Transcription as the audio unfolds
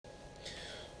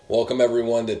Welcome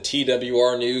everyone to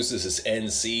TWR News. This is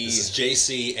NC. This is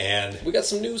JC, and we got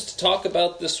some news to talk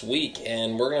about this week,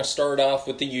 and we're going to start off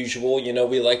with the usual. You know,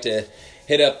 we like to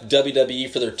hit up WWE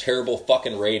for their terrible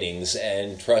fucking ratings,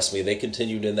 and trust me, they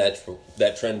continued in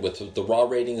that trend with the Raw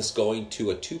ratings going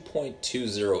to a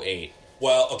 2.208.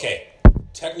 Well, okay,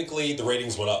 technically the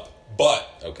ratings went up, but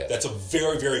that's a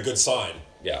very, very good sign.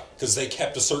 Yeah. Because they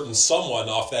kept a certain someone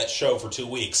off that show for 2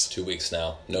 weeks. 2 weeks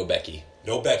now. No Becky.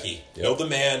 No Becky. Yep. No the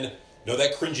man. No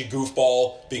that cringy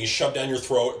goofball being shoved down your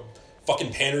throat,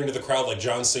 fucking pandering to the crowd like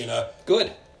John Cena.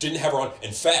 Good. Didn't have her on.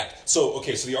 In fact, so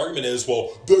the argument is, well,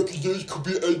 Becky Lynch could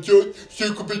be a judge,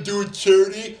 she could be doing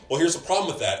charity. Well, here's the problem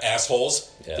with that,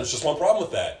 assholes. Yeah. There's just one problem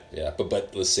with that. Yeah, but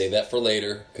let's save that for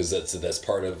later, because that's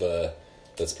part of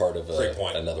Great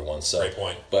point. Another one. So, great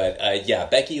point. But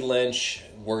Becky Lynch,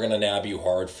 we're gonna nab you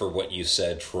hard for what you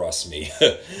said. Trust me.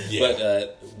 Yeah.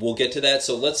 But we'll get to that.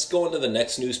 So let's go into the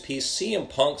next news piece. CM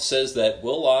Punk says that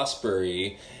Will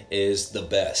Ospreay is the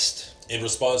best. In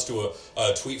response to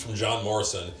a tweet from John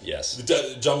Morrison. Yes.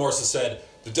 John Morrison said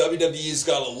the WWE's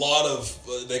got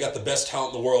they got the best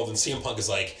talent in the world, and CM Punk is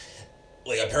like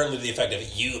apparently to the effect of,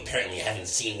 you apparently haven't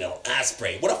seen Will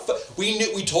Ospreay. What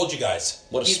we told you guys.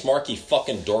 What a smarky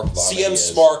fucking dork vomit CM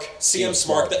Smark. That's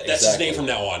exactly. His name from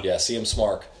now on. Yeah, CM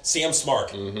Smark. CM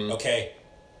Smark. Mm-hmm. Okay,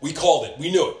 we called it.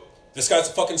 We knew it. This guy's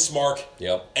a fucking Smark.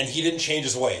 Yep. And he didn't change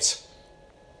his ways.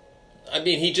 I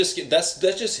mean, that's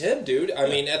just him, dude. I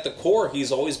mean, at the core,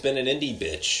 he's always been an indie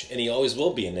bitch, and he always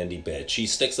will be an indie bitch. He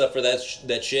sticks up for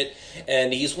that shit,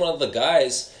 and he's one of the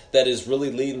guys that is really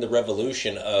leading the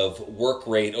revolution of work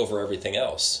rate over everything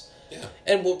else. Yeah.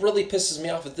 And what really pisses me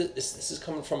off is this is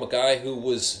coming from a guy who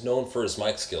was known for his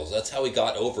mic skills. That's how he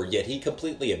got over, yet he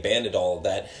completely abandoned all of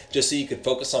that just so he could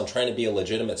focus on trying to be a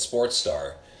legitimate sports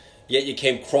star. Yet you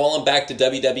came crawling back to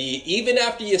WWE, even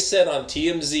after you said on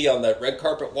TMZ on that red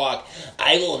carpet walk,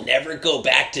 I will never go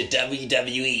back to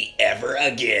WWE ever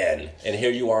again. And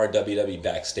here you are in WWE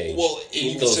backstage. Well,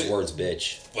 eat those words,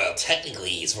 bitch. Well,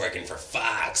 technically he's working for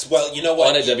Fox. Well, you know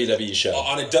what? On a WWE show.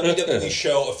 On a WWE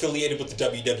show affiliated with the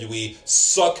WWE,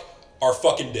 suck our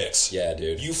fucking dicks. Yeah,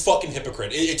 dude. You fucking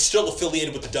hypocrite. It's still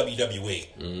affiliated with the WWE.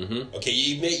 Mm-hmm. Okay,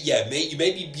 you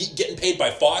may be getting paid by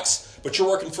Fox, but you're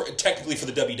working technically for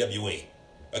the WWE.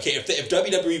 Okay, if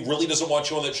WWE really doesn't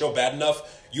want you on that show bad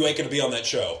enough, you ain't going to be on that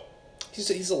show.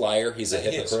 He's a liar. He's a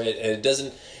hypocrite, and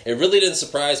it really didn't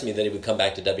surprise me that he would come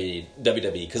back to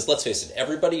WWE. Because let's face it,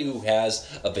 everybody who has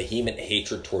a vehement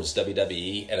hatred towards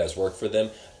WWE and has worked for them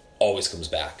always comes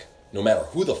back, no matter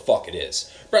who the fuck it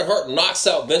is. Bret Hart knocks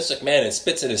out Vince McMahon and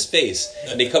spits in his face,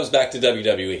 and he comes back to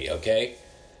WWE. Okay.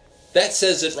 That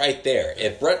says it right there.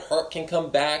 If Bret Hart can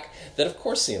come back, then of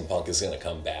course CM Punk is going to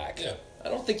come back. Yeah. I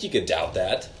don't think you could doubt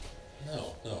that.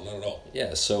 No, not at all.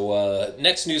 Yeah, so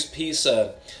next news piece,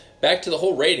 back to the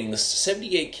whole ratings,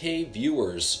 78K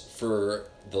viewers for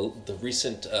the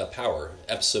recent Power,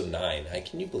 episode 9.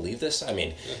 Can you believe this? I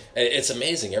mean, it's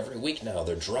amazing. Every week now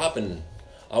they're dropping,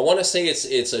 I want to say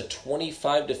it's a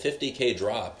 25 to 50K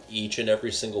drop each and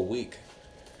every single week.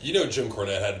 You know Jim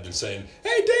Cornette had been saying,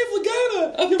 "Hey, Dave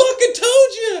Lagana, I fucking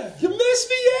told you! You missed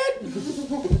me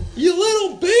yet? You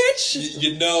little bitch!"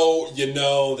 You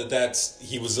know that's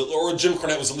he was, or Jim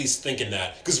Cornette was at least thinking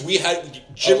that, because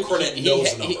Jim Cornette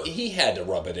knows the number. He had to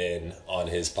rub it in on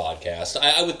his podcast.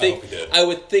 I would think. I hope he did. I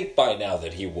would think by now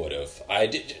that he would have. I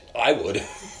would.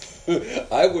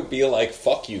 I would be like,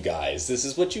 "Fuck you guys! This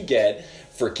is what you get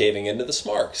for caving into the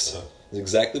Smarks. It's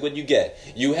exactly what you get.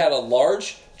 You had a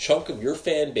large chunk of your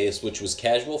fan base, which was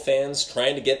casual fans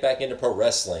trying to get back into pro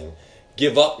wrestling,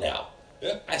 give up now."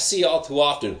 Yeah. I see all too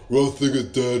often, wrestling is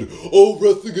dead. Oh,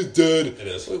 wrestling is dead. It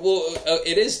is. Well,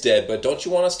 it is dead, but don't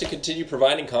you want us to continue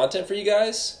providing content for you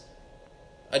guys?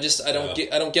 I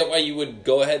don't get why you would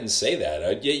go ahead and say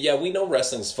that. Yeah, we know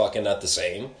wrestling's fucking not the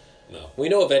same. No. We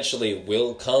know eventually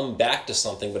we'll come back to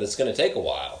something, but it's going to take a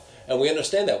while. And we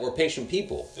understand that. We're patient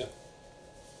people. Yeah.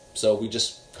 So we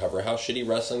just cover how shitty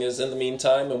wrestling is in the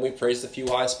meantime, and we praise the few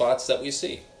high spots that we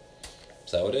see.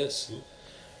 That's how it is.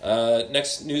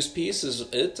 Next news piece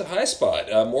it's a high spot.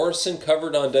 Morrison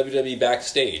covered on WWE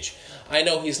Backstage. I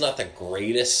know he's not the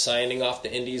greatest signing off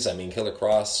the indies. I mean, Killer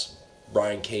Cross,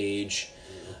 Brian Cage,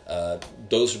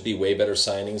 those would be way better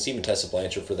signings, even Tessa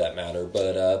Blanchard for that matter.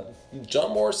 But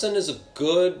John Morrison is a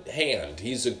good hand.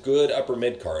 He's a good upper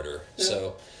mid-carder. Yeah,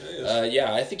 so,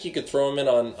 I think you could throw him in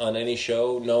on any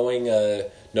show, knowing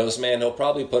Noseman, he'll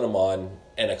probably put him on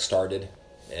NXT Started,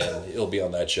 and he'll be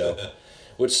on that show.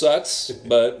 Which sucks,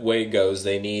 but way it goes.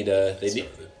 They need a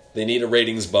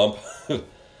ratings bump.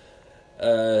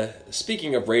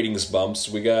 Speaking of ratings bumps,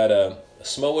 we got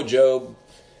Samoa Joe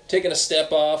taking a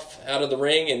step off out of the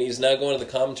ring, and he's now going to the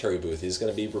commentary booth. He's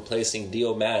going to be replacing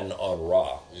Dio Madden on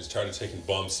Raw. He's tired of taking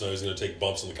bumps. Now he's going to take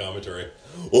bumps in the commentary.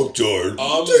 I'm tired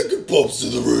of taking bumps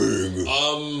in the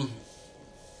ring.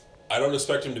 I don't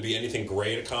expect him to be anything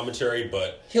great at commentary,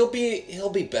 but He'll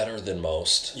be better than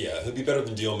most. yeah, he'll be better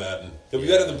than Dio Madden. He'll be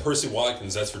better than Percy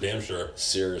Watkins, that's for damn sure.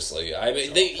 Seriously, I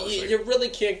mean, Percy. you really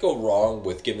can't go wrong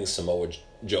with giving Samoa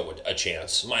Joe a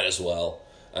chance. Might as well.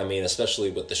 I mean, especially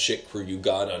with the shit crew you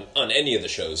got on any of the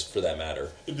shows, for that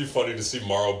matter. It'd be funny to see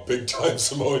Morrow big time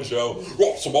Samoa Joe.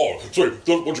 Well, Samoa, see,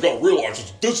 what you gotta realize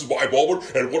is this is my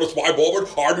moment, and when it's my moment,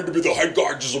 I need to be the head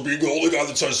guy just to be the only guy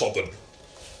that says something.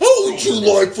 How would you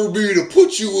like for me to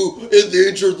put you in the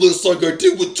injured list like I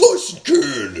did with Tyson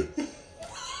Kidd?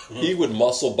 He would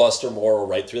muscle Buster Morrow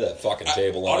right through that fucking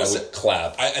table, and honestly, I would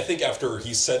clap. I think after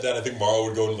he said that, I think Morrow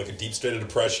would go into like a deep state of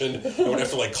depression and would have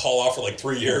to like call off for like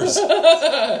 3 years.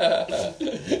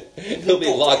 He'll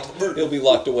be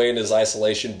locked away in his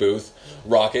isolation booth,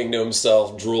 rocking to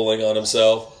himself, drooling on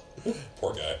himself.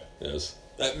 Poor guy. Yes.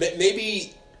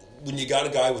 Maybe when you got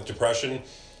a guy with depression,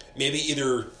 maybe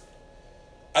either...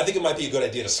 I think it might be a good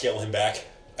idea to scale him back.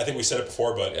 I think we said it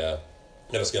before, but Yeah.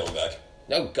 gotta scale him back.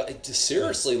 No,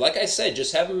 seriously, like I said,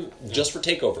 just have him just for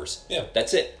takeovers. Yeah.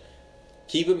 That's it.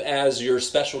 Keep him as your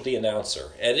specialty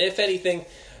announcer. And if anything,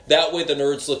 that way the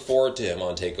nerds look forward to him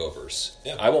on takeovers.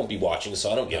 Yeah. I won't be watching,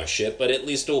 so I don't give a shit, but at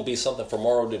least it will be something for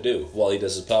Morrow to do while he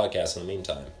does his podcast in the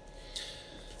meantime.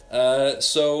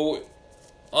 So,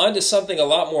 on to something a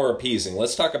lot more appeasing.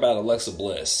 Let's talk about Alexa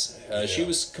Bliss. She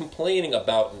was complaining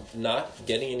about not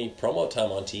getting any promo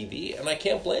time on TV, and I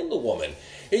can't blame the woman.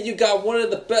 You got one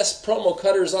of the best promo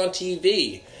cutters on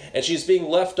TV, and she's being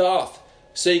left off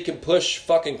so you can push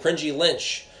fucking cringy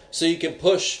Lynch, so you can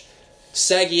push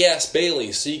saggy-ass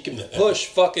Bailey, so you can push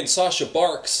fucking Sasha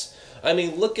Barks. I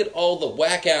mean, look at all the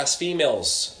whack-ass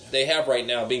females they have right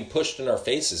now being pushed in our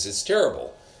faces. It's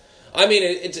terrible. I mean,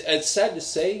 it's sad to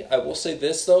say. I will say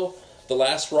this, though. The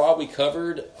last Raw we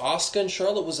covered, Asuka and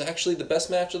Charlotte was actually the best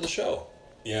match of the show.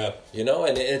 Yeah. You know,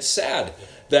 and it's sad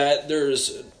that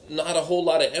there's not a whole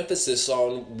lot of emphasis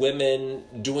on women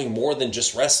doing more than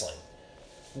just wrestling.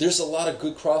 There's a lot of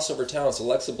good crossover talents.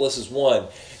 Alexa Bliss is one,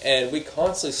 and we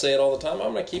constantly say it all the time.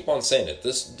 I'm going to keep on saying it.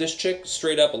 This chick,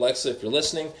 straight up, Alexa, if you're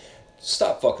listening,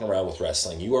 stop fucking around with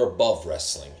wrestling. You are above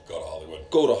wrestling. Go to Hollywood.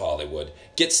 Go to Hollywood.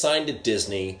 Get signed to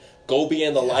Disney. Go be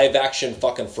in the live-action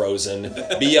fucking Frozen.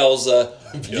 Be Elsa.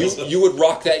 You would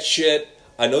rock that shit.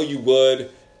 I know you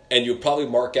would. And you'd probably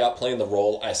mark out playing the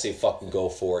role. I say fucking go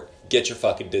for it. Get your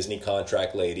fucking Disney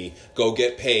contract, lady. Go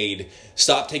get paid.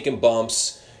 Stop taking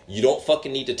bumps. You don't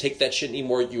fucking need to take that shit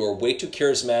anymore. You are way too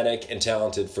charismatic and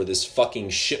talented for this fucking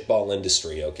shitball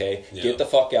industry, okay? Yeah. Get the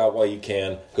fuck out while you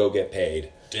can. Go get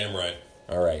paid. Damn right.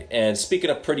 All right. And speaking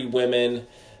of pretty women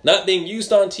not being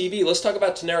used on TV, let's talk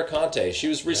about Tanera Conte. She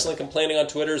was recently complaining on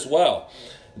Twitter as well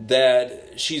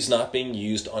that she's not being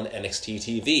used on NXT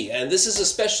TV. And this is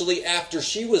especially after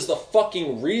she was the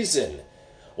fucking reason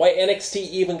why NXT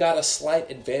even got a slight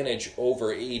advantage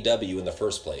over AEW in the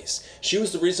first place. She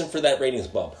was the reason for that ratings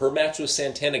bump. Her match with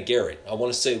Santana Garrett. I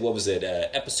want to say, what was it,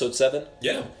 episode 7?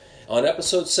 Yeah. On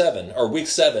episode 7, or week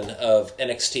 7 of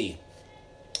NXT,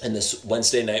 in this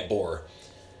Wednesday Night Bore,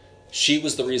 she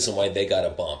was the reason why they got a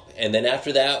bump. And then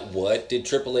after that, what did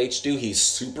Triple H do? He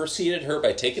superseded her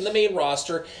by taking the main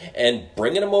roster and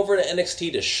bringing them over to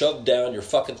NXT to shove down your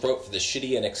fucking throat for the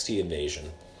shitty NXT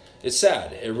invasion. It's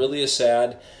sad. It really is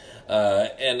sad.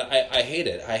 And I hate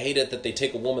it. I hate it that they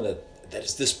take a woman that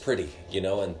is this pretty, you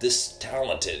know, and this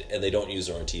talented, and they don't use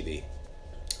her on TV.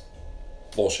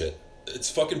 Bullshit.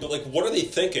 It's fucking, but like, what are they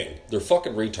thinking? They're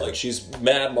fucking retards. She's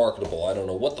mad marketable. I don't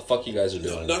know what the fuck you guys are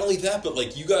doing. Not only that, but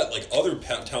like, you got like other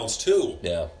talents too.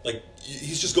 Yeah. Like,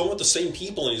 he's just going with the same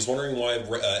people, and he's wondering why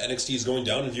NXT is going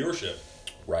down in viewership.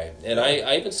 Right. And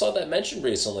I even saw that mentioned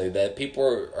recently, that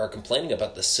people are complaining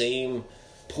about the same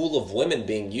pool of women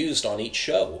being used on each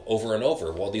show over and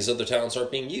over while these other talents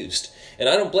aren't being used. And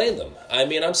I don't blame them. I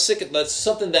mean, I'm sick of that's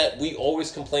something that we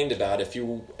always complained about if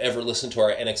you ever listen to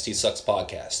our NXT Sucks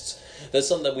podcasts. That's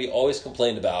something that we always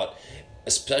complained about,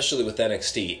 especially with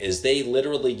NXT, is they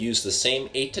literally use the same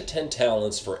 8 to 10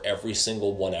 talents for every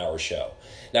single 1 hour show.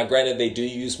 Now, granted, they do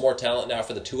use more talent now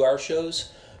for the 2 hour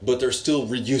shows, but they're still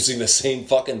reusing the same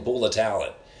fucking pool of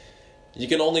talent. You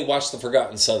can only watch The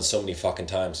Forgotten Son so many fucking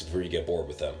times before you get bored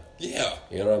with them. Yeah.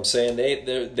 You know what I'm saying?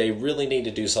 They really need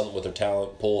to do something with their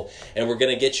talent pool. And we're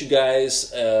going to get you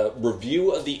guys a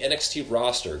review of the NXT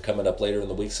roster coming up later in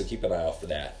the week, so keep an eye out for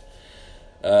that.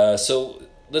 So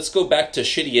let's go back to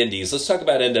shitty indies. Let's talk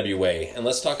about NWA. And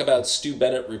let's talk about Stu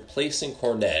Bennett replacing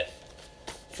Cornette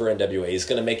for NWA. He's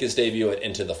going to make his debut at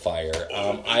Into the Fire.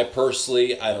 I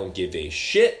don't give a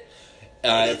shit.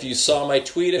 If you saw my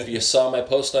tweet, if you saw my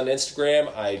post on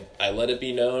Instagram, I let it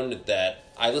be known that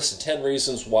I listed 10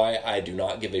 reasons why I do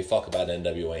not give a fuck about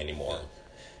NWA anymore.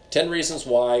 10 reasons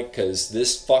why, because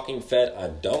this fucking Fed,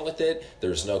 I'm done with it.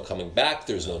 There's no coming back.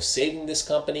 There's no saving this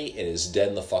company. It is dead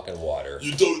in the fucking water.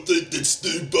 You don't think that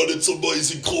Steve Bennett's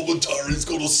amazing commentary is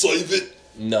going to save it?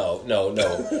 No.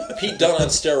 Pete Dunne on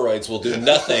steroids will do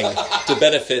nothing to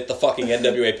benefit the fucking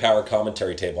NWA Power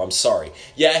commentary table. I'm sorry.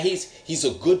 Yeah, he's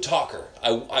a good talker.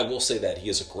 I will say that. He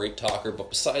is a great talker, but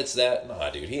besides that, nah,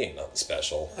 dude, he ain't nothing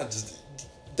special.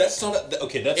 That's not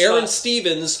okay. That's Aaron not,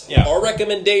 Stevens, Yeah. our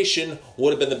recommendation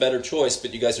would have been the better choice,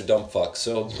 but you guys are dumb fucks.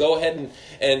 So go ahead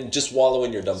and just wallow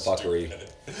in your dumb fuckery.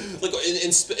 Like,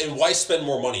 and why spend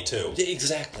more money too? Yeah,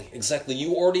 exactly.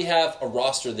 You already have a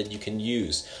roster that you can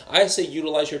use. I say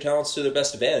utilize your talents to their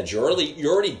best advantage. You're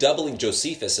already doubling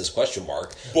Josephus as question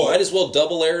mark. But- Might as well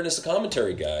double Aaron as a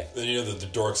commentary guy. Then you know the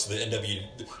dorks, the NW,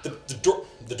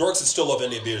 the dorks that still love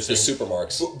NWA are The saying, super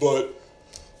marks.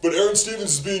 But Aaron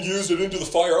Stevens is being used at Into the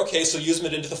Fire. Okay, so use him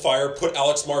at Into the Fire. Put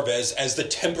Alex Marvez as the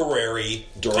temporary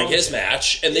During his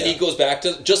match, and then Yeah. he goes back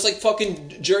to just like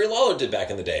fucking Jerry Lawler did back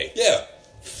in the day. Yeah,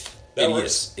 that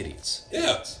works. Idiots.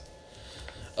 Yeah.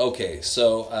 Okay,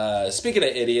 so speaking of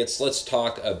idiots, let's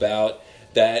talk about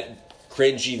that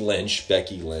cringy Lynch,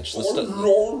 Becky Lynch.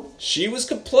 She was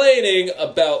complaining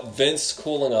about Vince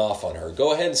cooling off on her.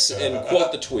 Go ahead and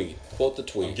quote the tweet. Quote the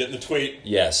tweet. Getting the tweet.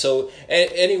 Yeah, so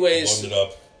anyways, Loaded it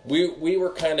up. we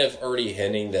were kind of already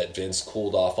hinting that Vince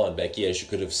cooled off on Becky, as you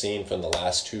could have seen from the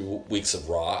last 2 weeks of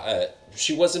Raw.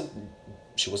 She wasn't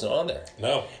on there.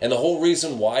 No. And the whole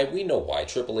reason why, we know why,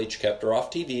 Triple H kept her off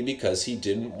TV, because he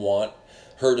didn't want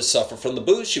her to suffer from the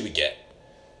booze she would get.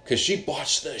 Because she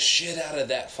botched the shit out of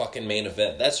that fucking main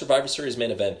event. That Survivor Series main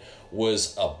event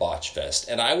was a botch fest.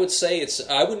 And I would say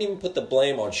I wouldn't even put the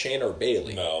blame on Shayna or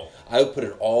Bayley. No. I would put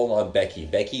it all on Becky.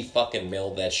 Becky fucking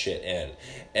mailed that shit in.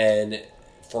 And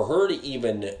for her to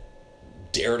even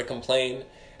dare to complain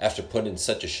after putting in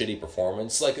such a shitty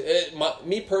performance, like,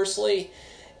 me personally,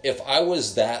 if I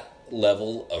was that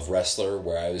level of wrestler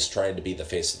where I was trying to be the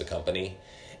face of the company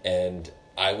and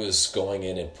I was going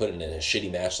in and putting in a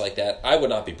shitty match like that, I would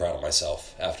not be proud of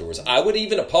myself afterwards. I would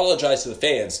even apologize to the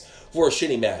fans for a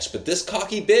shitty match. But this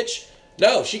cocky bitch,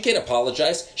 no, she can't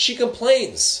apologize. She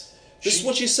complains. This is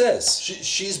what she says.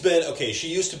 She's been okay. She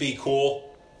used to be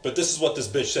cool, but this is what this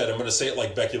bitch said. I'm going to say it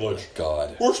like Becky Lynch.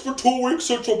 God. Well, it's been 2 weeks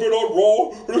since I've been on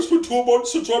Raw, and it's been 2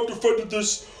 months since I've defended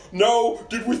this. Now,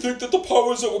 did we think that the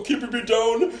powers that were keeping me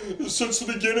down since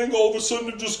the beginning all of a sudden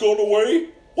have just gone away?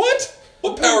 What?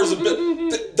 What powers have been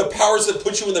the powers that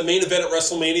put you in the main event at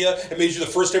WrestleMania and made you the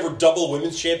first ever double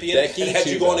women's champion Becky and had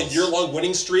you two go on a belts. year-long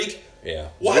winning streak? Yeah.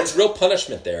 What? Real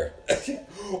punishment there.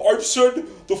 I've said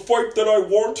the fight that I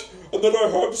want, and then I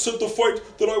have said the fight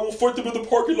that I will fight them in the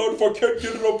parking lot if I can't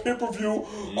get it on pay-per-view.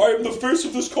 I am the face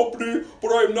of this company, but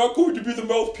I am not going to be the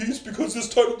mouthpiece because this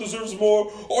title deserves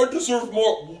more. I deserve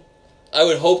more. I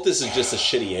would hope this is just a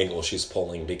shitty angle she's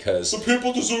pulling, because The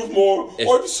people deserve more.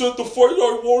 I've said the fight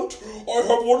I want. I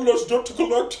have one less debt to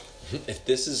collect. if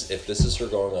this is her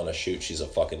going on a shoot, she's a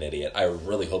fucking idiot. I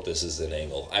really hope this is an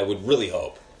angle. I would really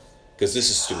hope, because this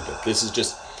is stupid. This is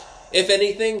just, if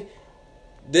anything,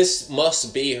 this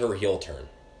must be her heel turn.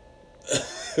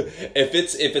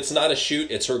 if it's not a shoot,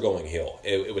 it's her going heel.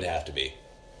 It would have to be.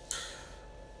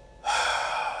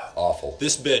 Awful.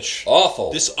 This bitch.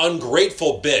 Awful. This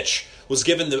ungrateful bitch was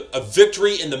given a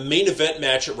victory in the main event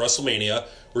match at WrestleMania,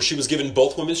 where she was given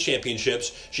both women's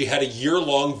championships. She had a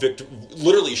year-long victory.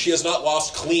 Literally, she has not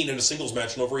lost clean in a singles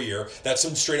match in over a year. That's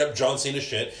some straight-up John Cena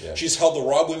shit. Yeah. She's held the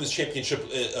Raw Women's Championship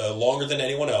longer than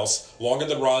anyone else, longer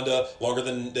than Ronda, longer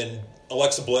than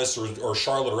Alexa Bliss or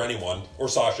Charlotte or anyone, or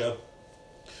Sasha.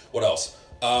 What else?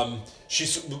 She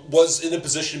was in a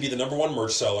position to be the number one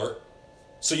merch seller.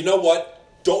 So you know what?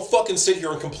 Don't fucking sit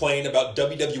here and complain about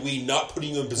WWE not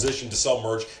putting you in position to sell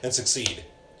merch and succeed.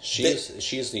 She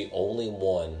is the only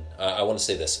one. I want to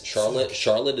say this: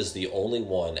 Charlotte is the only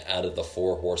one out of the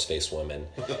 4 horseface women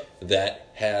that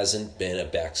hasn't been a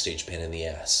backstage pain in the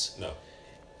ass. No.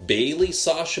 Bayley,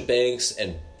 Sasha Banks,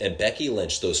 and Becky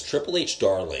Lynch, those Triple H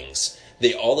darlings,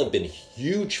 they all have been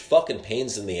huge fucking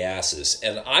pains in the asses.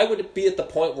 And I would be at the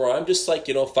point where I'm just like,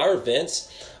 if I were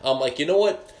Vince, I'm like, you know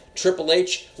what? Triple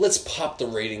H, let's pop the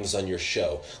ratings on your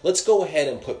show. Let's go ahead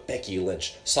and put Becky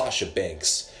Lynch, Sasha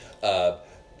Banks,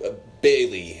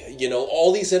 Bayley,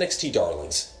 all these NXT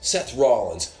darlings, Seth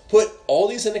Rollins. Put all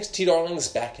these NXT darlings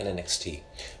back in NXT.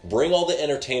 Bring all the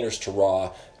entertainers to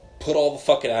Raw. Put all the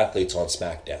fucking athletes on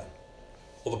SmackDown.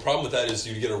 Well, the problem with that is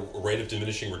you get a rate of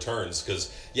diminishing returns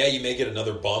because, yeah, you may get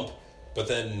another bump, but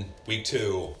then week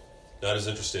 2, not as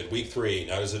interested. Week 3,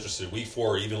 not as interested. Week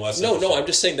 4, even less interested. No, I'm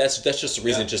just saying that's just a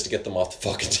reason just to get them off the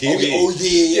fucking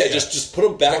TV. Yeah. Just put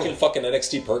them back in fucking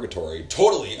NXT purgatory.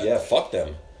 Totally. Yeah, fuck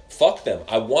them. Fuck them.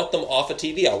 I want them off of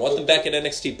TV. I want them back in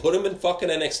NXT. Put them in fucking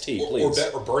NXT, please.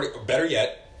 Or better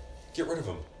yet, get rid of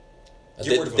them.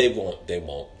 They won't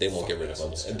get rid of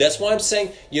them. And that's why I'm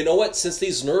saying, you know what? Since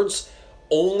these nerds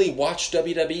only watch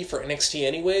WWE for NXT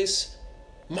anyways,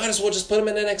 might as well just put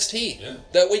them in NXT. Yeah.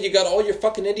 That way you got all your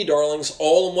fucking indie darlings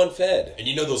all in one fed. And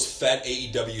you know those fat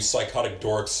AEW psychotic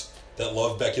dorks that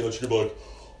love Becky Lynch? You're like,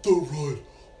 they're right.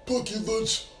 Becky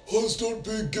Lynch has not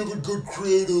been given good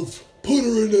creative. Put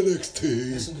her in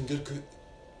NXT. Hasn't been good.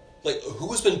 Like,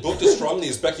 who has been booked as strongly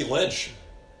as Becky Lynch?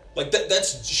 Like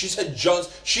she's had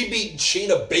she beat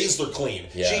Shayna Baszler clean.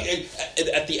 Yeah.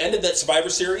 At the end of that Survivor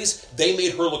Series, they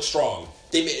made her look strong.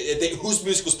 Whose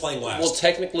music was playing last? Well,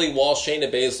 technically, while Shayna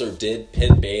Baszler did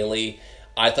pin Bayley,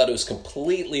 I thought it was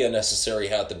completely unnecessary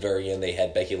how at the very end they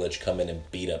had Becky Lynch come in and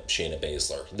beat up Shayna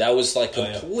Baszler. That was like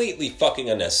completely fucking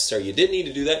unnecessary. You didn't need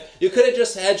to do that. You could have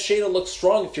just had Shayna look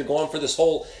strong if you're going for this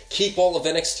whole keep all of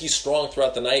NXT strong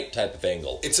throughout the night type of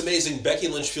angle. It's amazing. Becky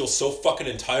Lynch feels so fucking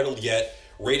entitled, yet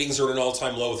ratings are at an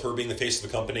all-time low with her being the face of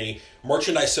the company.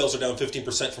 Merchandise sales are down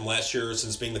 15% from last year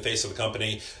since being the face of the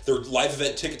company. Their live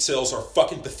event ticket sales are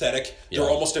fucking pathetic. They're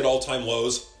almost at all-time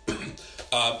lows.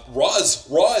 Raw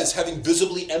is having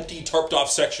visibly empty,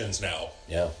 tarped-off sections now.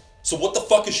 Yeah. So what the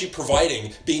fuck is she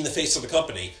providing being the face of the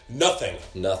company? Nothing.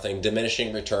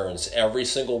 Diminishing returns. Every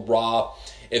single Raw,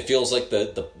 it feels like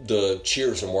the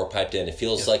cheers are more piped in. It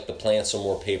feels like the plants are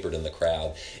more papered in the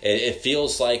crowd. It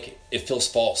feels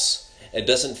false. It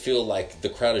doesn't feel like the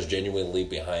crowd is genuinely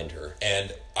behind her.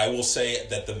 And I will say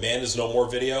that the Man Is No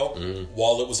More video,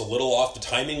 while it was a little off, the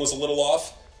timing was a little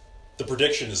off, the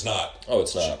prediction is not. Oh,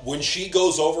 it's not. When she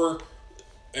goes over,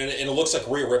 and it looks like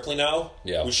Rhea Ripley now,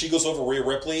 when she goes over Rhea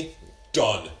Ripley,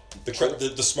 done.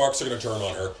 The smarks are going to turn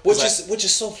on her. Which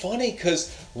is so funny,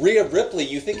 because Rhea Ripley,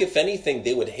 you think if anything,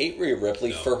 they would hate Rhea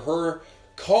Ripley for her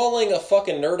calling a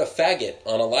fucking nerd a faggot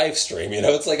on a live stream. You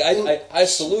know, it's like, I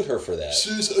salute her for that.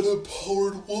 She's an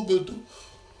empowered woman.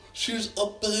 She's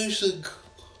amazing.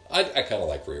 I kind of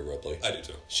like Rhea Ripley. I do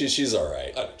too. She's all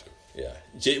right. I do too.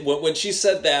 Yeah. When she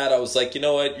said that, I was like, you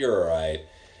know what, you're all right.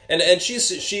 And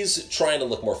she's trying to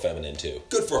look more feminine too.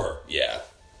 Good for her. Yeah.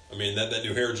 I mean, that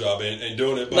new hair job ain't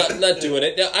doing it. But not doing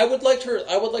it. Now, I would like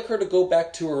her to go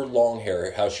back to her long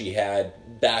hair, how she had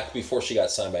back before she got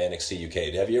signed by NXT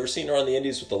UK. Have you ever seen her on the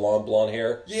Indies with the long blonde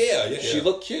hair? Yeah. She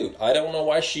looked cute. I don't know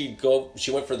why she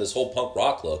went for this whole punk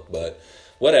rock look, but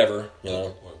whatever, you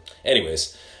know.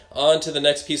 Anyways, on to the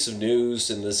next piece of news,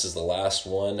 and this is the last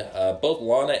one. Both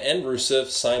Lana and Rusev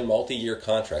signed multi-year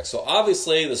contracts. So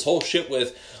obviously, this whole shit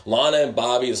with Lana and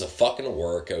Bobby is a fucking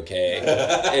work, okay?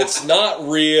 It's not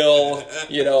real.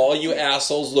 You know, all you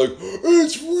assholes like,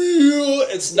 it's real.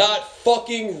 It's not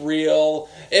fucking real.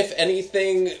 If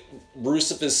anything,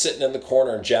 Rusev is sitting in the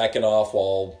corner and jacking off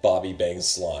while Bobby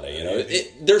bangs Lana. You know,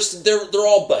 they're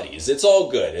all buddies. It's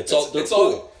all good. It's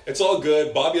all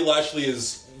good. Bobby Lashley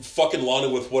is fucking Lana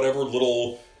with whatever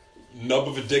little nub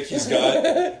of a dick he's got,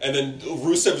 and then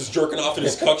Rusev is jerking off in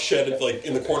his cuck shed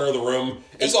in the corner of the room.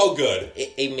 It's all good.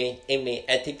 Hey man,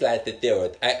 I think like the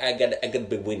third. I got a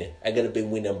big winner. I got a big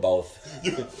winner both.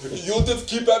 You just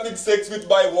keep having sex with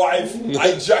my wife.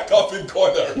 I jack off in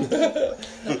corner.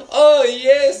 Oh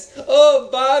yes. Oh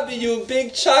Bobby, you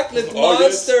big chocolate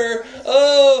monster. Yes.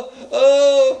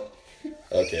 Oh.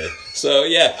 Okay. So,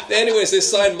 yeah. Anyways, they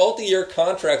signed multi-year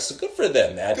contracts, so good for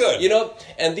them, man. Good. You know,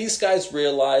 and these guys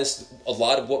realized a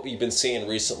lot of what we've been seeing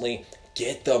recently,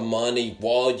 get the money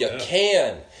while you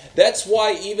can. That's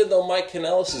why even though Mike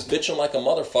Kanellis is bitching like a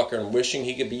motherfucker and wishing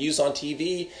he could be used on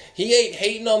TV, he ain't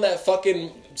hating on that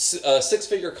fucking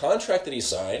six-figure contract that he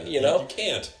signed, you know? You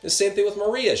can't. The same thing with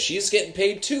Maria. She's getting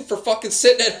paid, too, for fucking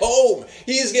sitting at home.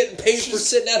 He's getting paid for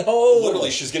sitting at home.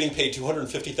 Literally, she's getting paid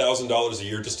 $250,000 a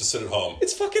year just to sit at home.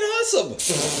 It's fucking awesome.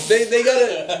 They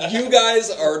gotta... You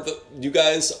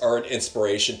guys are an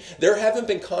inspiration. There haven't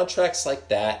been contracts like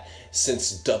that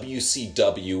since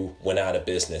WCW went out of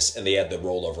business and they had the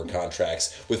rollover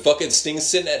contracts with fucking Sting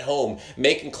sitting at home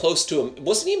making close to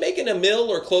wasn't he making $1 million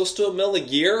or close to $1 million a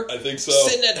year? I think so.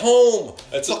 Sitting at home.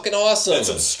 That's fucking awesome. That's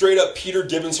some straight up Peter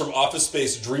Gibbons from Office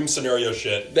Space dream scenario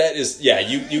shit. That is, yeah,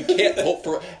 you can't hope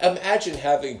for... Imagine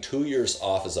having 2 years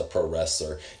off as a pro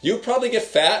wrestler. You'd probably get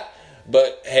fat,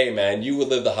 but hey man, you would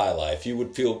live the high life. You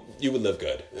would live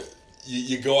good.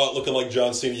 You go out looking like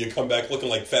John Cena, you come back looking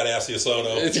like Fat Ass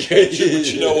Iasono.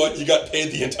 But you know what? You got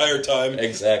paid the entire time.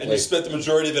 Exactly. And you spent the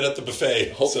majority of it at the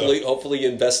buffet. Hopefully you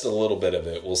invest a little bit of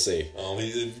it. We'll see.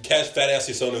 Fat Ass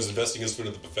Iasono is investing his food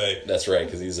at the buffet. That's right,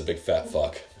 because he's a big fat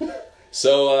fuck.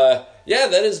 So,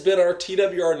 that has been our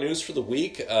TWR news for the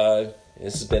week.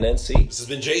 This has been NC. This has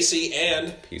been JC,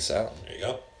 and Peace out. there you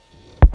go.